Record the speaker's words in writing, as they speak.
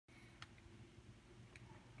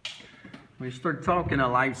When we start talking a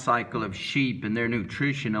life cycle of sheep and their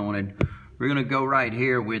nutrition on it, we're going to go right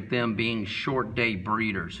here with them being short day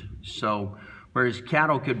breeders. So whereas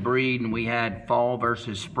cattle could breed and we had fall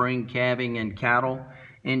versus spring calving in cattle,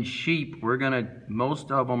 in sheep, most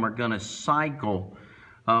of them are going to cycle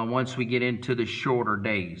once we get into the shorter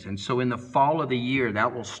days. And so in the fall of the year,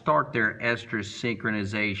 that will start their estrus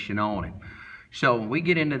synchronization on it. So when we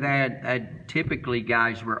get into that, typically,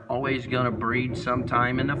 guys, we're always going to breed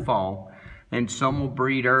sometime in the fall. And some will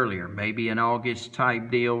breed earlier, maybe an August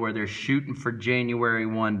type deal where they're shooting for January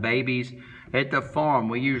 1 babies. At the farm,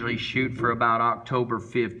 we usually shoot for about October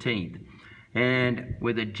 15th. And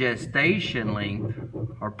with a gestation length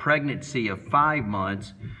or pregnancy of 5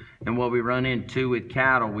 months, and what we run into with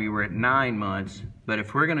cattle, we were at 9 months. But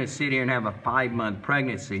if we're going to sit here and have a 5-month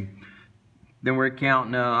pregnancy, then we're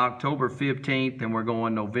counting October 15th, and we're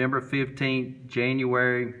going November 15th,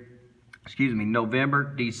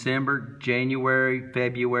 November, December, January,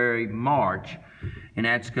 February, March, and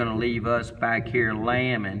that's going to leave us back here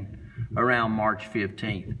lambing around March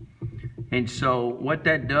 15th. And so what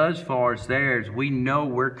that does for us there is we know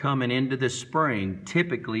we're coming into the spring,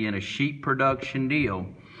 typically in a sheep production deal.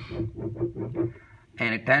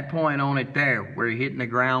 And at that point on it there, we're hitting the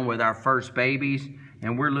ground with our first babies,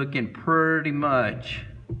 and we're looking pretty much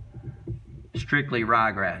strictly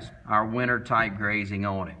ryegrass, our winter type grazing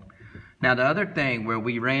on it. Now the other thing where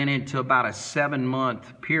we ran into about a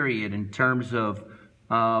 7-month period in terms of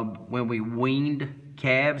when we weaned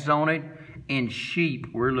calves on it, in sheep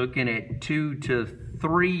we're looking at 2 to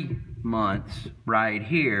 3 months right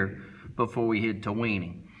here before we hit to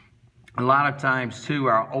weaning. A lot of times too,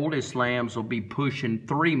 our oldest lambs will be pushing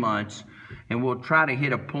 3 months, and we'll try to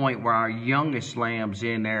hit a point where our youngest lambs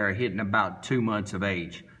in there are hitting about 2 months of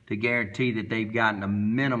age to guarantee that they've gotten a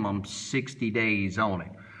minimum 60 days on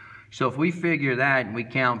it. So if we figure that and we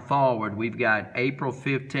count forward, we've got April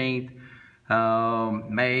 15th,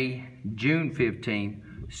 May, June 15th.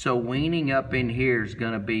 So weaning up in here is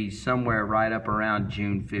going to be somewhere right up around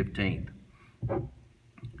June 15th.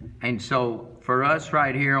 And so for us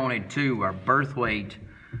right here on it too, our birth weight,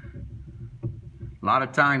 a lot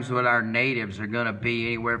of times with our natives are going to be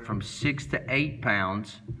anywhere from 6 to 8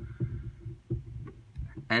 pounds.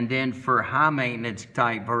 And then for high maintenance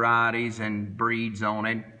type varieties and breeds on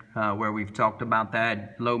it, where we've talked about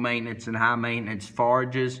that, low maintenance and high maintenance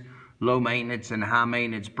forages, low maintenance and high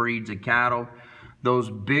maintenance breeds of cattle. Those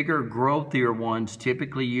bigger, growthier ones,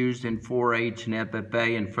 typically used in 4-H and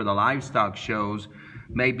FFA and for the livestock shows,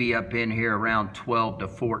 may be up in here around 12 to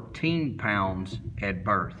 14 pounds at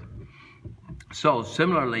birth. So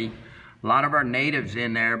similarly, a lot of our natives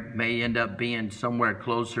in there may end up being somewhere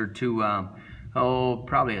closer to,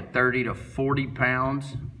 probably a 30 to 40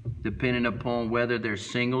 pounds, depending upon whether they're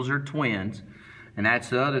singles or twins. And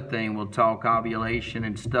that's the other thing, we'll talk ovulation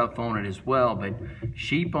and stuff on it as well, but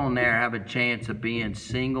sheep on there have a chance of being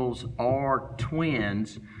singles or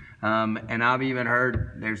twins. And I've even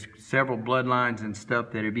heard there's several bloodlines and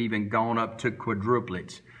stuff that have even gone up to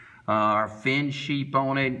quadruplets. Our fin sheep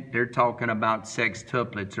on it, they're talking about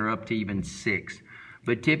sextuplets or up to even 6.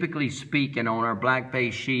 But typically speaking, on our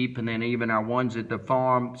black-faced sheep and then even our ones at the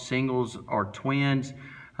farm, singles or twins,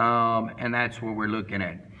 and that's what we're looking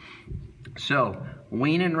at. So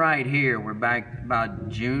weaning right here, we're back about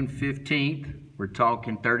June 15th. We're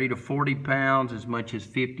talking 30 to 40 pounds, as much as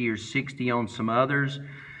 50 or 60 on some others.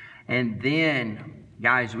 And then,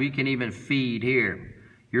 guys, we can even feed here.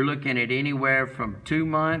 You're looking at anywhere from 2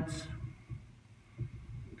 months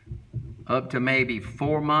up to maybe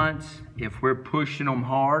 4 months if we're pushing them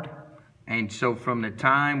hard. And so from the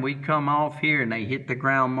time we come off here and they hit the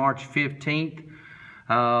ground March 15th,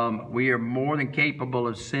 we are more than capable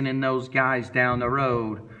of sending those guys down the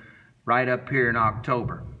road right up here in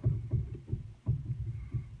October.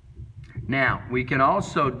 Now, we can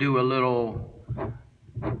also do a little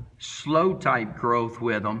slow type growth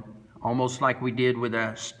with them, almost like we did with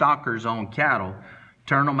the stockers on cattle.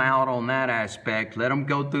 Turn them out on that aspect, let them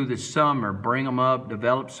go through the summer, bring them up,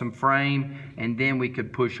 develop some frame, and then we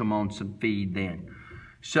could push them on some feed then.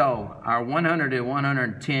 So our 100 to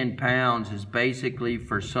 110 pounds is basically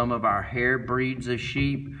for some of our hair breeds of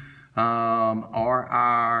sheep or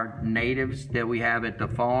our natives that we have at the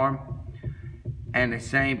farm. And the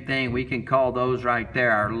same thing, we can call those right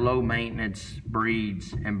there our low maintenance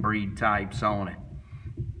breeds and breed types on it.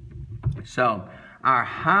 So our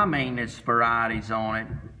high maintenance varieties on it,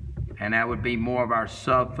 and that would be more of our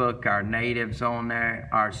Suffolk, our natives on there,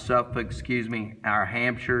 our Suffolk, our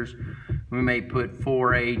Hampshires. We may put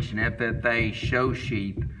 4-H and FFA show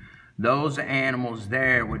sheep. Those animals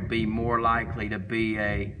there would be more likely to be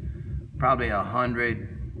probably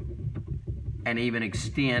 100 and even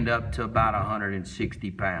extend up to about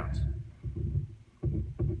 160 pounds.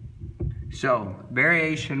 So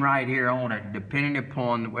variation right here on it, depending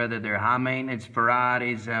upon whether they're high maintenance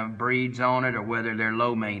varieties, breeds on it, or whether they're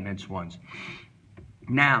low maintenance ones.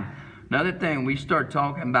 Now, another thing, we start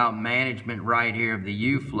talking about management right here of the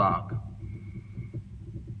ewe flock.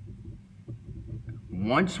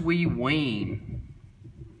 Once we wean,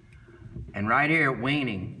 and right here at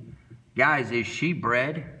weaning, guys, is she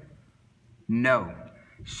bred? No.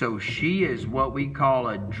 So she is what we call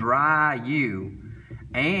a dry ewe,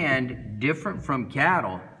 and different from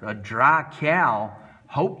cattle. A dry cow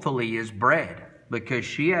hopefully is bred because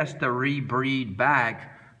she has to rebreed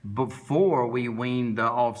back before we wean the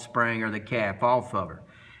offspring or the calf off of her.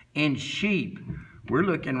 In sheep, we're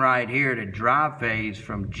looking right here at a dry phase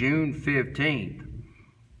from June 15th,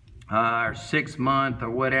 or 6 month or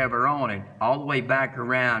whatever on it, all the way back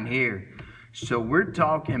around here. So we're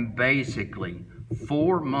talking basically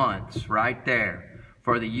 4 months right there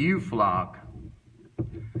for the ewe flock,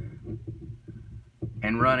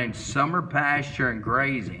 and running summer pasture and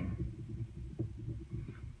grazing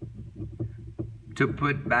to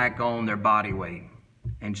put back on their body weight.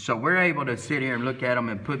 And so we're able to sit here and look at them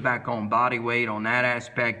and put back on body weight on that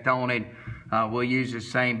aspect on it. We'll use the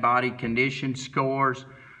same body condition scores.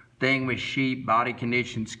 Thing with sheep, body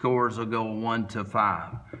condition scores will go 1 to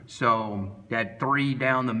 5. So that 3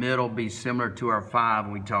 down the middle will be similar to our 5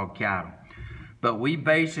 when we talk cattle. But we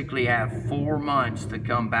basically have 4 months to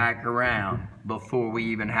come back around before we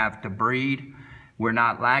even have to breed. We're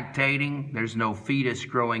not lactating. There's no fetus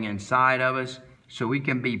growing inside of us. So we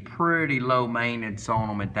can be pretty low maintenance on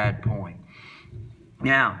them at that point.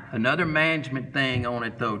 Now, another management thing on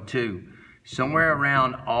it though too. Somewhere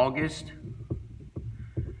around August,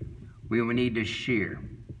 we will need to shear.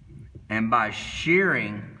 And by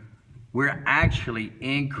shearing, we're actually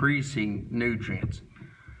increasing nutrients.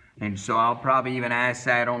 And so I'll probably even ask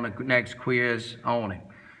that on the next quiz on it.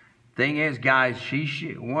 Thing is, guys,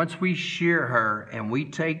 once we shear her and we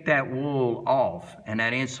take that wool off and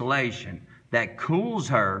that insulation, that cools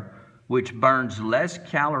her, which burns less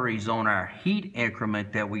calories on our heat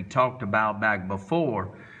increment that we talked about back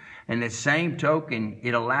before. And the same token,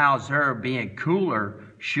 it allows her, being cooler,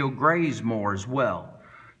 she'll graze more as well.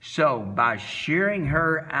 So by shearing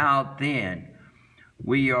her out then,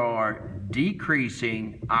 we are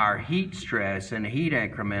decreasing our heat stress and heat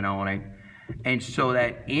increment on it, and so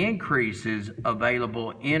that increases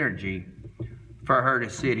available energy for her to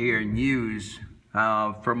sit here and use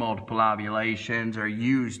for multiple ovulations or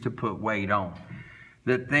use to put weight on.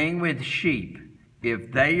 The thing with sheep,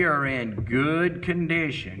 if they are in good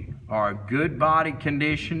condition or a good body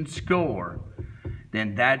condition score,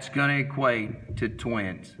 then that's going to equate to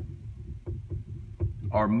twins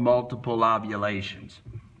or multiple ovulations.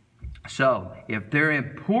 So if they're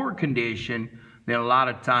in poor condition, then a lot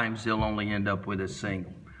of times they'll only end up with a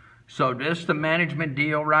single. So just the management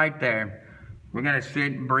deal right there. We're going to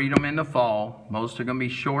sit and breed them in the fall. Most are going to be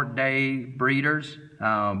short day breeders.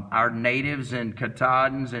 Our natives and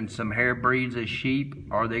Katahdins and some hair breeds of sheep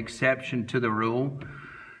are the exception to the rule.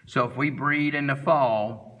 So if we breed in the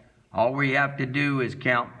fall, all we have to do is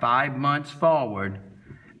count 5 months forward,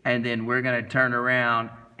 and then we're going to turn around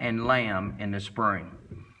and lamb in the spring.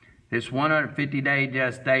 This 150-day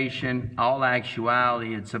gestation, all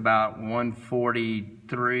actuality, it's about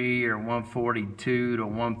 143 or 142 to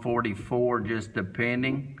 144, just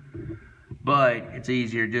depending. But it's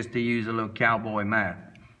easier just to use a little cowboy math.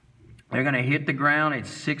 They're going to hit the ground at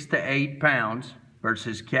 6 to 8 pounds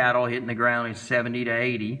versus cattle hitting the ground at 70 to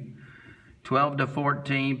 80. 12 to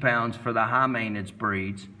 14 pounds for the high maintenance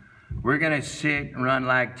breeds. We're going to sit and run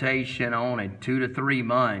lactation on it 2 to 3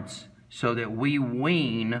 months so that we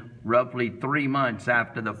wean roughly 3 months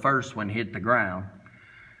after the first one hit the ground.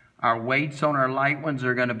 Our weights on our light ones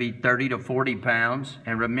are going to be 30 to 40 pounds.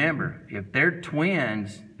 And remember, if they're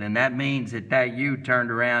twins, then that means that that ewe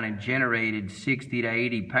turned around and generated 60 to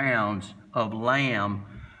 80 pounds of lamb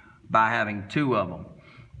by having 2 of them.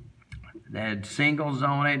 The singles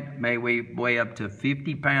on it may weigh up to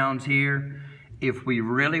 50 pounds here. If we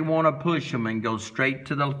really want to push them and go straight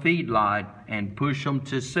to the feedlot and push them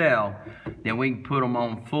to sell, then we can put them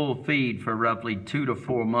on full feed for roughly 2 to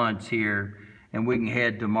 4 months here, and we can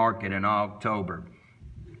head to market in October.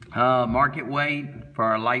 Market weight for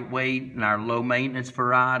our lightweight and our low maintenance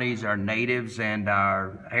varieties, our natives and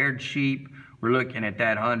our haired sheep, we're looking at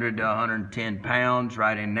that 100 to 110 pounds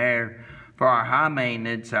right in there. For our high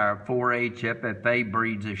maintenance, our 4-H FFA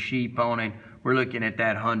breeds of sheep on it, we're looking at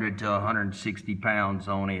that 100 to 160 pounds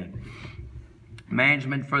on it.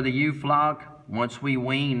 Management for the ewe flock, once we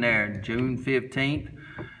wean there, June 15th,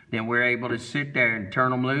 then we're able to sit there and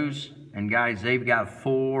turn them loose. And guys, they've got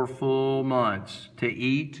 4 full months to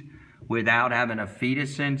eat without having a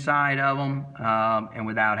fetus inside of them and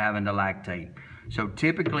without having to lactate. So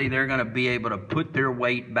typically they're going to be able to put their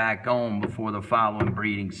weight back on before the following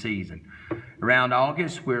breeding season. Around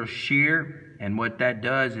August, we'll shear, and what that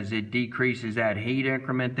does is it decreases that heat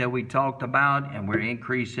increment that we talked about, and we're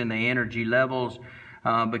increasing the energy levels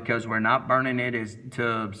because we're not burning it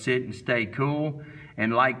to sit and stay cool.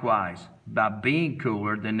 And likewise, by being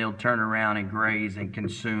cooler, then they'll turn around and graze and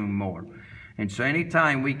consume more. And so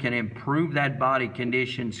anytime we can improve that body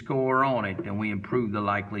condition score on it, then we improve the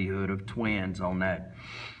likelihood of twins on that.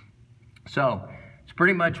 So it's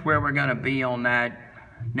pretty much where we're going to be on that.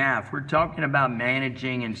 Now, if we're talking about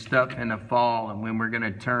managing and stuff in the fall and when we're going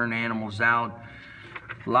to turn animals out,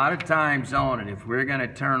 a lot of times on it, if we're going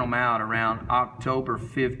to turn them out around October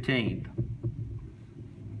 15th,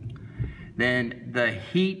 then the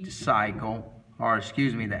heat cycle, or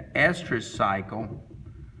excuse me, the estrus cycle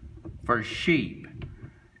for sheep,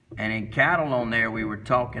 and in cattle on there we were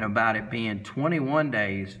talking about it being 21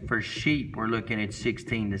 days. For sheep, we're looking at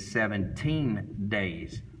 16 to 17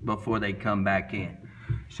 days before they come back in.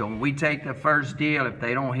 So when we take the first deal, if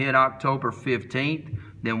they don't hit October 15th,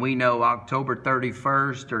 then we know October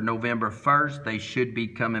 31st or November 1st, they should be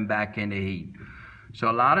coming back into heat. So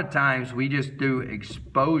a lot of times we just do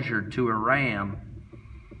exposure to a ram,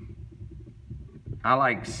 I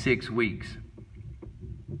like 6 weeks.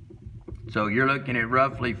 So you're looking at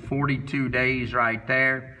roughly 42 days right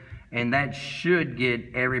there, and that should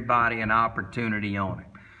get everybody an opportunity on it.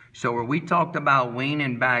 So where we talked about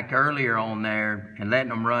weaning back earlier on there and letting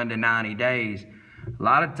them run to 90 days, a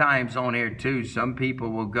lot of times on here too, some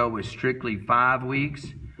people will go with strictly 5 weeks,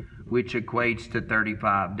 which equates to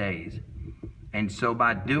 35 days. And so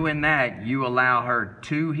by doing that, you allow her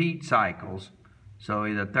 2 heat cycles. So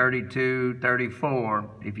either 32, 34,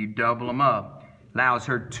 if you double them up, allows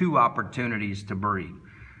her 2 opportunities to breed.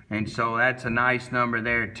 And so that's a nice number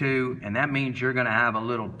there too. And that means you're going to have a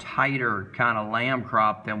little tighter kind of lamb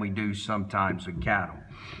crop than we do sometimes with cattle.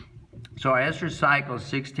 So our estrus cycle is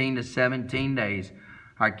 16 to 17 days.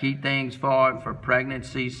 Our key things for it for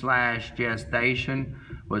pregnancy / gestation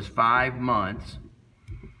was 5 months.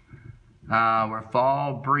 We're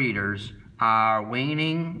fall breeders. Our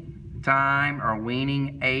weaning time or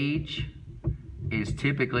weaning age is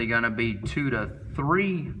typically going to be 2 to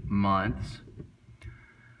 3 months.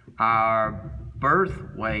 Our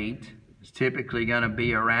birth weight is typically going to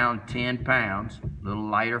be around 10 pounds, a little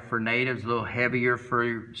lighter for natives, a little heavier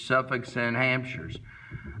for Suffolks and Hampshires.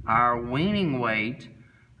 Our weaning weight,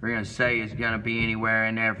 we're going to say, is going to be anywhere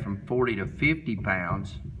in there from 40 to 50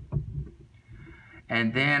 pounds.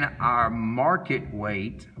 And then our market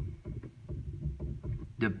weight,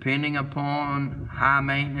 depending upon high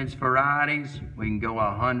maintenance varieties, we can go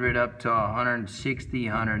 100 up to 160,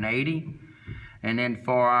 180. And then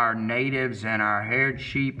for our natives and our haired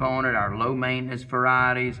sheep on it, our low maintenance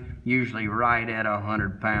varieties, usually right at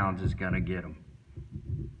 100 pounds is going to get them.